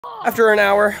After an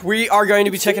hour, we are going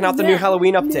to be checking out the new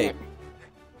Halloween update.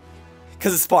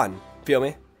 Cause it's fun. Feel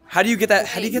me? How do you get that?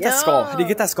 How do you get that skull? How do you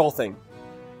get that skull thing?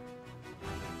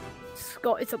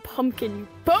 Skull. It's a pumpkin. You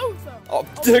bozo. Oh,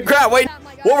 crap! Wait.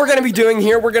 What we're gonna be doing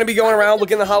here? We're gonna be going around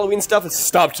looking at the Halloween stuff. And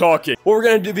stop talking. What we're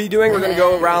gonna be doing? We're gonna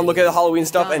go around, look at the Halloween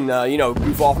stuff, and you know,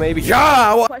 goof off maybe.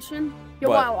 Yeah. Question. Yo,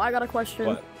 wow! I got a question.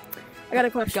 What? I got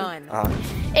a question.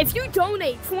 If you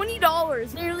donate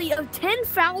 $20, nearly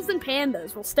 10,000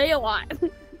 pandas will stay alive.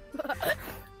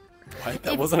 What?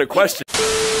 That wasn't a question.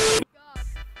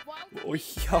 Oh,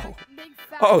 yo.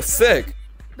 Oh, sick.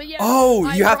 Yeah, oh,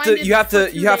 you have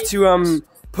to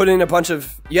put in a bunch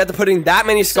of, you have to put in that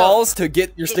many skulls to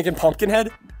get your stinking pumpkin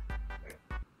head?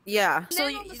 Yeah. So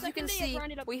as you can see,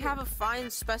 we have a fine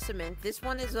specimen. This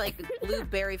one is like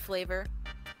blueberry flavor.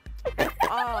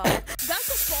 Oh.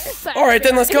 Alright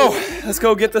then, let's go. Let's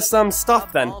go get this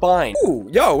stuff then. Fine. Ooh,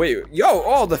 yo, wait, yo,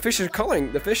 oh, the fish is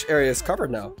coloring. The fish area is covered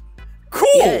now. Cool!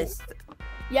 Yes.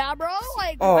 Yeah, bro,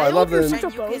 like, oh, I love this.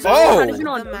 Oh!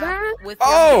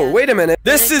 Oh, wait a minute.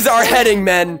 This is our heading,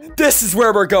 men. This is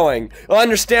where we're going.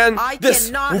 Understand?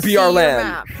 This will be our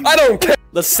land. I don't care.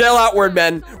 Let's sail outward,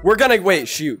 men. We're gonna, wait,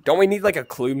 shoot. Don't we need like a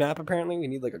clue map, apparently? We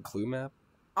need like a clue map.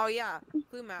 Oh yeah,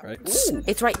 clue map. Right.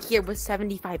 It's right here with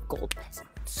 75 gold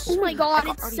peasants. Oh my god,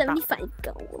 it's 75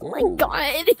 gold. Oh my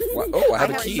god. Oh, I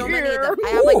have a key. So many of them. I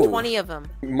have like 20 of them.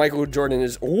 Michael Jordan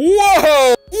is.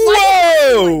 Whoa!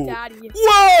 Whoa!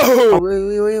 Whoa!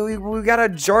 We gotta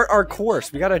jot our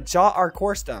course. We gotta jot our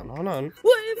course down. Hold on.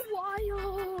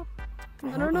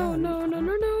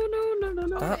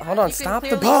 Hold on. Stop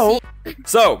the boat.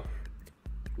 So.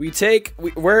 We take.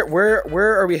 Where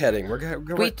are we heading?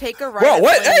 We take a right. Whoa!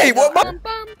 What? Hey! What?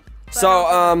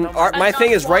 So my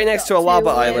thing is right next to a lava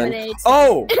island.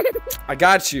 Oh! I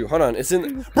got you. Hold on. It's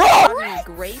in. Bro!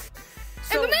 Great.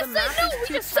 So and the man said, no,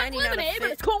 we just suck lemonade,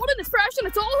 but it's cold and it's fresh and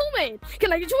it's all homemade.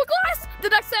 Can I get you a glass? The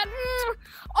duck said,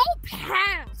 I'll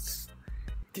pass.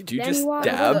 Did you just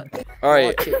dab?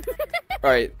 Alright.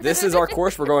 Alright, this is our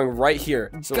course. We're going right here.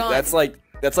 So that's like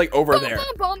over there.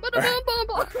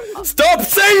 Stop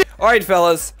saying it! Alright,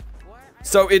 fellas.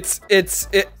 So it.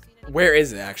 Where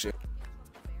is it actually?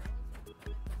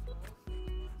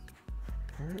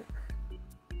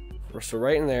 So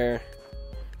right in there.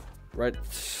 Right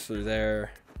through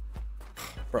there.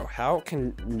 Bro, how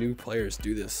can new players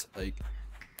do this? Like,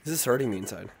 this is hurting me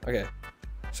inside. Okay.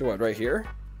 So what, right here?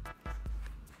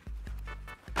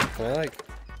 Can I like...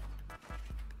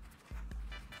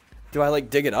 Do I like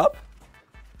dig it up?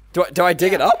 Do I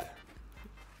dig it up?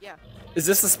 Yeah. Is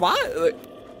this the spot? Like...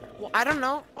 Well, I don't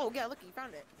know. Oh yeah, look, you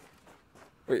found it.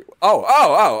 Wait.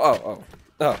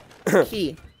 Oh.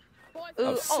 Key.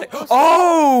 Ooh,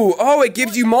 oh, it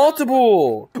gives you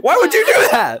multiple. Why would you do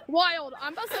that? Wild,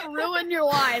 I'm about to ruin your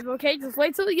life, okay? Just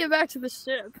wait till we get back to the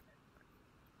ship.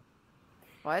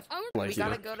 What? We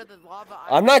gotta go to the lava island.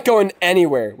 I'm not going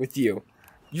anywhere with you.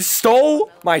 You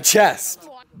stole my chest.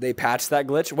 They patched that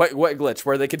glitch? What glitch?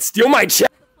 Where they could steal my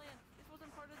chest?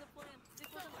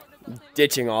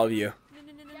 Ditching all of you.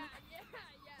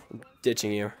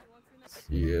 Ditching you.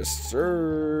 Yes,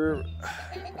 sir.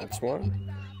 That's one.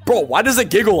 Bro, why does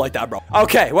it giggle like that, bro?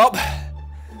 Okay, well,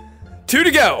 2 to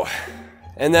go,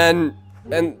 and then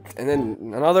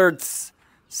another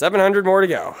 700 more to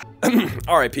go.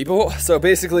 All right, people. So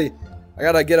basically, I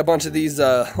gotta get a bunch of these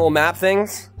little map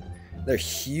things. They're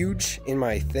huge in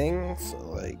my thing, so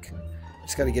like,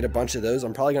 just gotta get a bunch of those.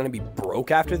 I'm probably gonna be broke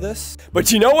after this,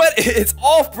 but you know what? It's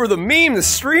all for the meme, the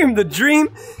stream, the dream.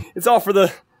 It's all for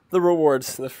the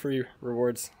rewards, the free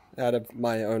rewards out of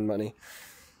my own money.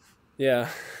 Yeah,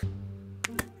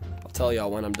 I'll tell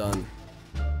y'all when I'm done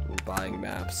buying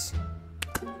maps.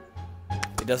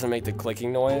 It doesn't make the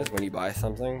clicking noise when you buy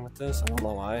something with this. I don't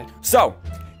know why. So,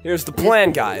 here's the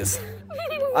plan, guys.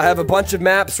 I have a bunch of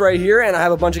maps right here, and I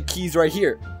have a bunch of keys right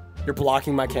here. You're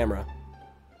blocking my camera.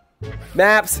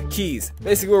 Maps, keys.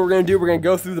 Basically, what we're gonna do, we're gonna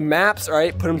go through the maps, all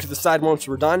right? Put them to the side once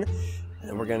we're done.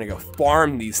 And we're gonna go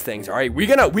farm these things, all right? We're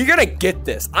gonna get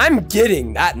this. I'm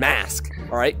getting that mask,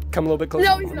 all right? Come a little bit closer.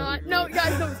 No, he's not. No,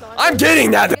 guys, no, he's not. I'm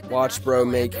getting that. Watch, bro,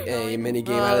 make a mini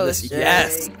game out of this.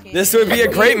 Yes, this would be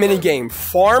a great mini game.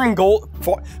 Farm gold,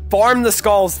 farm the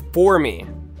skulls for me.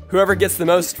 Whoever gets the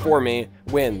most for me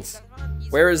wins.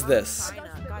 Where is this?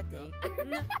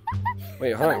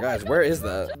 Wait, hold on, guys. Where is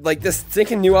that? Like, this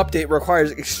thinking new update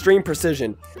requires extreme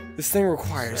precision. This thing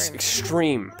requires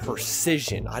extreme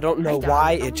precision. I don't know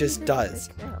why, it just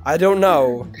does. I don't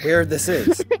know where this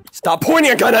is. Stop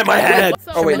pointing a gun at my head!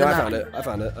 Oh wait, no, I found it.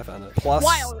 Plus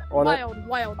Wild.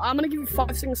 I'm gonna give you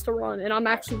 5 seconds to run, and I'm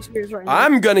actually serious right now.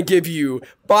 I'm gonna give you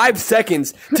 5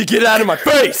 seconds to get out of my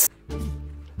face!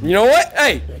 You know what?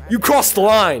 Hey, you crossed the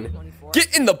line.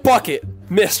 Get in the bucket,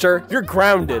 mister. You're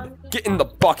grounded. Get in the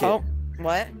bucket. Oh,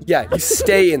 what? Yeah, you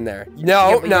stay in there.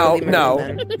 No, no, no.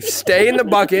 You stay in the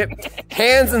bucket.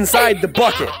 Hands inside the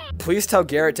bucket. Please tell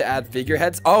Garrett to add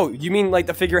figureheads. Oh, you mean like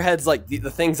the figureheads, like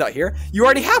the things out here? You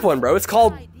already have one, bro. It's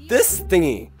called this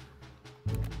thingy.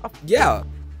 Yeah.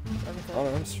 Oh,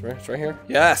 no, it's right here.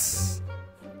 Yes.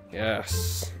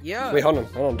 Yes. Yeah. Wait, hold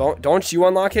on. Don't you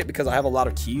unlock it because I have a lot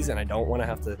of keys and I don't want to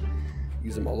have to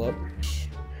use them all up.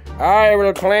 I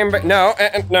will claim back. No,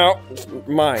 no, it's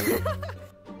mine.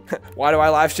 Why do I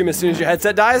live stream as soon as your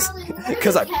headset dies?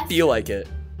 Because I feel like it.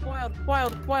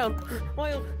 Wild.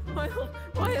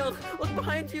 Look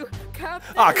behind you,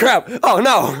 Captain. Ah, crap. Oh,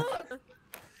 no.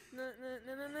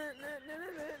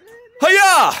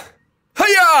 Hiya!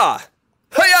 Hiya!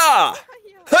 Hiya!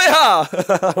 Hiya!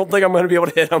 I don't think I'm going to be able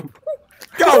to hit him.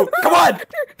 Go! Come on!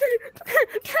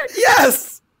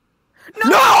 Yes!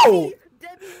 No!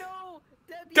 Debbie, no!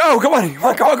 Debbie. Go! Come on!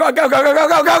 Go! Go! Go! Go! Go! Go!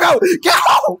 Go! Go! Go!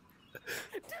 Go!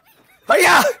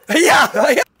 Hiya! Hiya!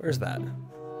 Hiya! Where's that?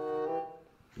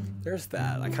 There's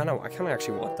that. I kind of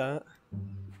actually want that.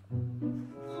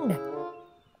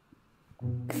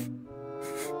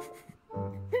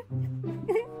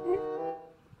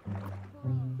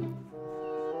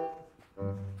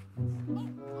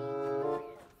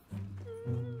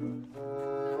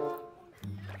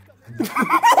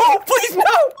 Oh, please, no!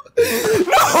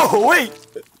 No, wait!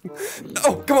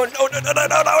 Oh, come on, no!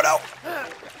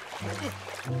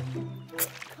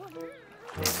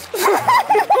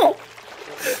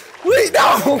 Wait,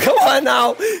 no! Come on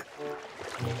now!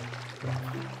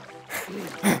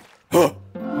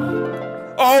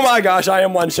 Oh my gosh, I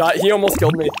am one shot. He almost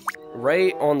killed me.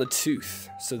 Right on the tooth.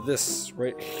 So this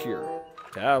right here.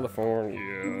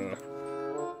 California.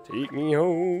 Take me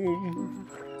home.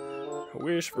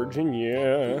 Wish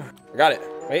Virginia. I got it.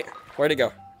 Wait, where'd it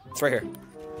go? It's right here.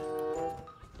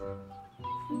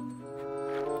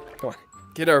 Come on,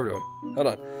 get over to him. Hold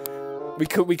on.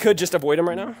 We could just avoid him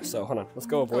right now. So hold on, let's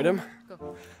go avoid him.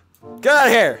 Get out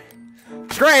of here!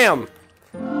 Scram!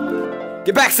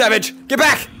 Get back, Savage! Get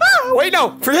back! Ah, wait,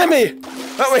 no! Forgive me!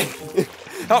 Help me!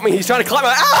 Help me! He's trying to climb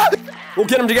out. Ah! We'll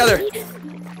get him together.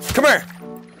 Come here!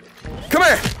 Come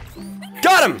here!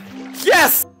 Got him!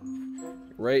 Yes!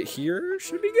 Right here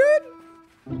should be good.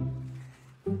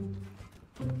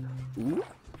 Ooh,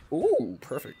 ooh,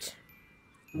 perfect.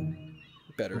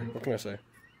 Better. What can I say?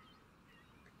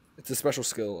 It's a special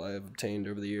skill I have obtained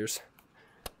over the years.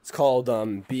 It's called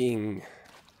being,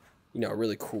 you know,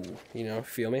 really cool. You know,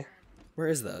 feel me? Where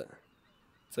is that?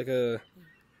 It's like a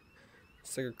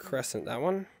crescent. That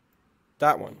one?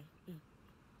 That one.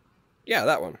 Yeah,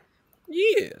 that one.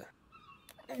 Yeah.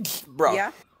 Bro.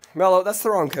 Yeah. Mello, that's the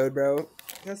wrong code, bro.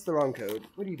 That's the wrong code.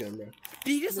 What are you doing, bro?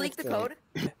 Did you just leak the code?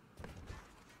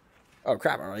 Oh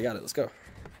crap! I already got it. Let's go.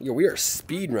 Yo, we are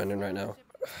speed running right now.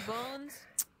 Bones.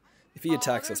 If he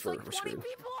attacks us, we're like screwed. 20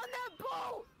 people on that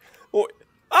boat. Oh.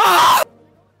 Ah!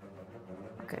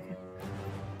 Okay.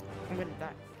 I'm gonna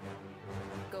die.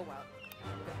 Go out.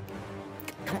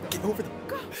 Come on, get over the.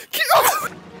 Go. Get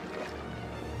over.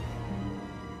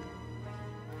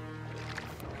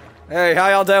 Hey, how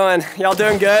y'all doing? Y'all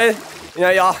doing good?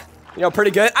 You know,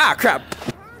 pretty good. Ah, crap.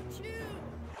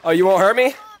 Oh, you won't hurt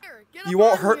me? You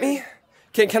won't hurt me?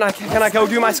 Can I go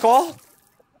do my skull?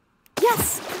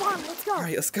 Yes, come on, let's go. All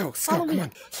right, let's go. Let's go. Come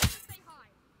on.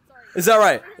 Is that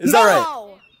right? Is that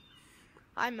right?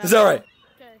 Is that right?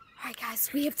 Alright guys,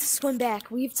 we have to swim back.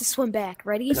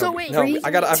 Ready? No, So wait, no, three,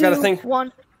 I've got to two, think.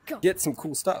 1, go. Get some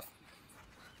cool stuff.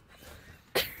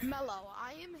 Mello,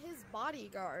 I am his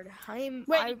bodyguard. Wait,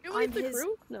 I'm the his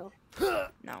crew? No.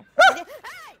 No.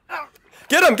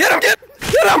 Get him! Get him! Get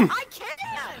him! I can't.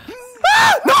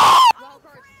 Ah, no!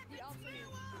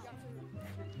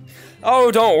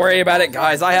 Oh, don't worry about it,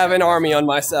 guys. I have an army on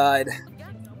my side.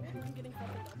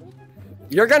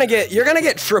 You're gonna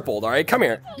get tripled, all right? Come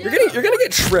here. You're gonna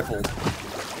get tripled.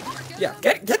 Yeah,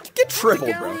 get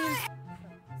tripled, bro.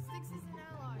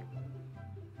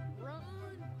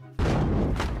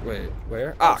 Wait,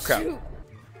 where? Ah, crap.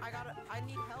 I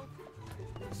need help.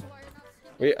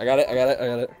 Wait, I got it.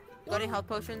 You got any health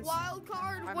potions? Wild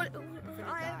card. What?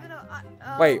 I have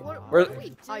an. Wait, where?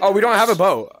 Oh, we don't have a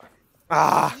boat.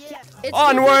 Ah, It's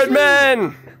onward,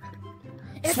 men!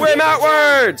 Swim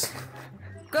outwards!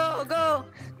 Go!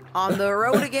 On the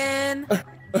road again.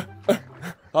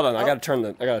 Hold on, I gotta turn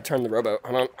the rowboat.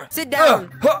 Hold on. Sit down.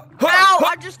 Ow!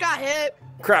 I just got hit.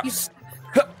 Crap.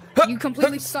 You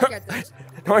completely suck at this.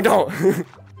 No, I don't.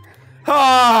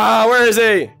 Ah, where is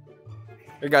he?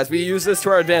 Here, guys, we use this to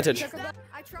our advantage.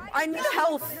 I need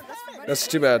health. That's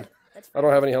too bad. I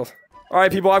don't have any health. All right,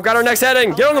 people, I've got our next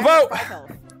heading. Get on the boat.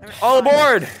 All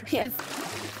aboard. Yes.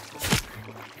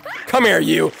 Come here,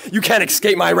 you. You can't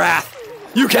escape my wrath.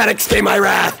 You can't escape my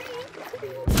wrath.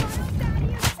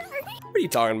 What are you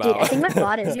talking about? Dude, I think my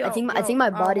bot is. I think my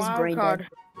bot is brain dead.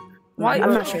 Why?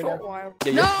 I'm not sure though.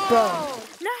 Yeah, No!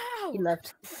 He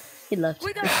left. He left.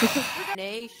 We got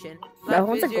nation. That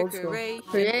one's a gold score.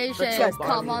 Creation.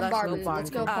 Come on, Barbie. Let's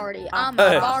go party. I'm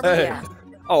Hey, Barbie. hey.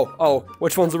 Oh,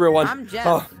 which one's the real one? I'm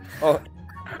Jeff. Oh.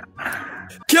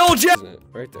 Kill Jeff!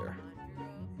 Right there.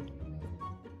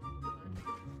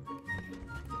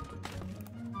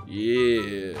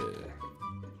 Yeah.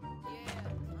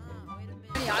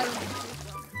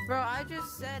 Bro, I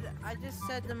just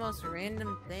said the most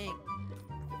random thing.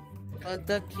 Put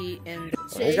the key in.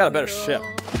 He's got a better ship.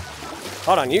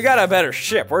 Hold on, you got a better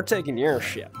ship. We're taking your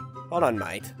ship. Hold on,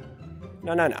 mate.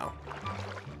 No. No.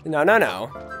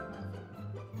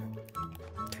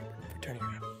 Turning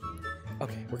around.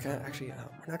 Okay, we're gonna actually.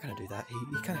 We're not gonna do that.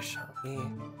 He kind of shot me.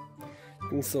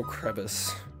 He's so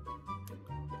crevice.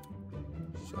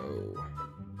 So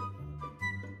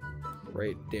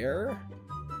right there,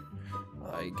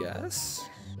 I guess.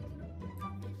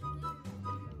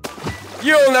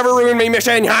 You'll never ruin me,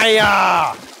 mission.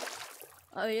 Hiya!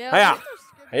 Oh yeah.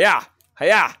 Hiya!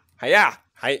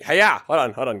 Hold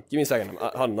on. Give me a second.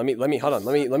 Hold on.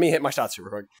 Let me hit my shots here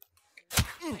real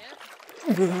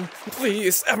quick.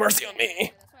 Please have mercy on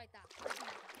me.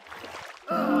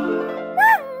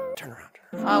 Turn around.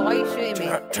 Oh, why are you shooting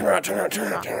me? Turn around.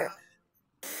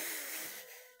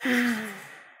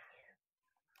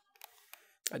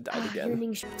 I died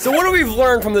again. So what have we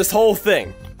learned from this whole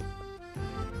thing?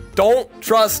 Don't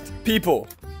trust people.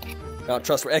 Not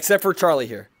trustworthy, except for Charlie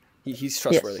here. He's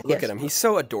trustworthy. Yes, Look yes. at him. He's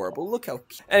so adorable. Look how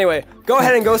cute. Anyway, go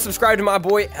ahead and go subscribe to my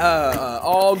boy,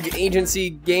 AUG Agency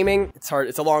Gaming. It's hard.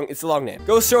 It's a long name.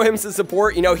 Go show him some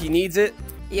support. You know he needs it.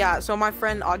 Yeah, so my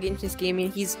friend Augustus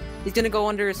Gaming, he's gonna go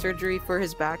under a surgery for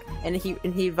his back, and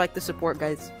he'd like the support,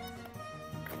 guys.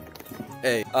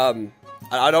 Hey,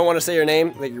 I don't want to say your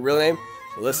name, like your real name.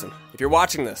 But listen, if you're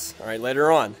watching this, all right,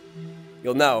 later on,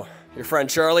 you'll know your friend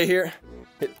Charlie here.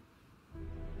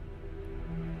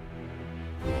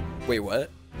 Wait, what?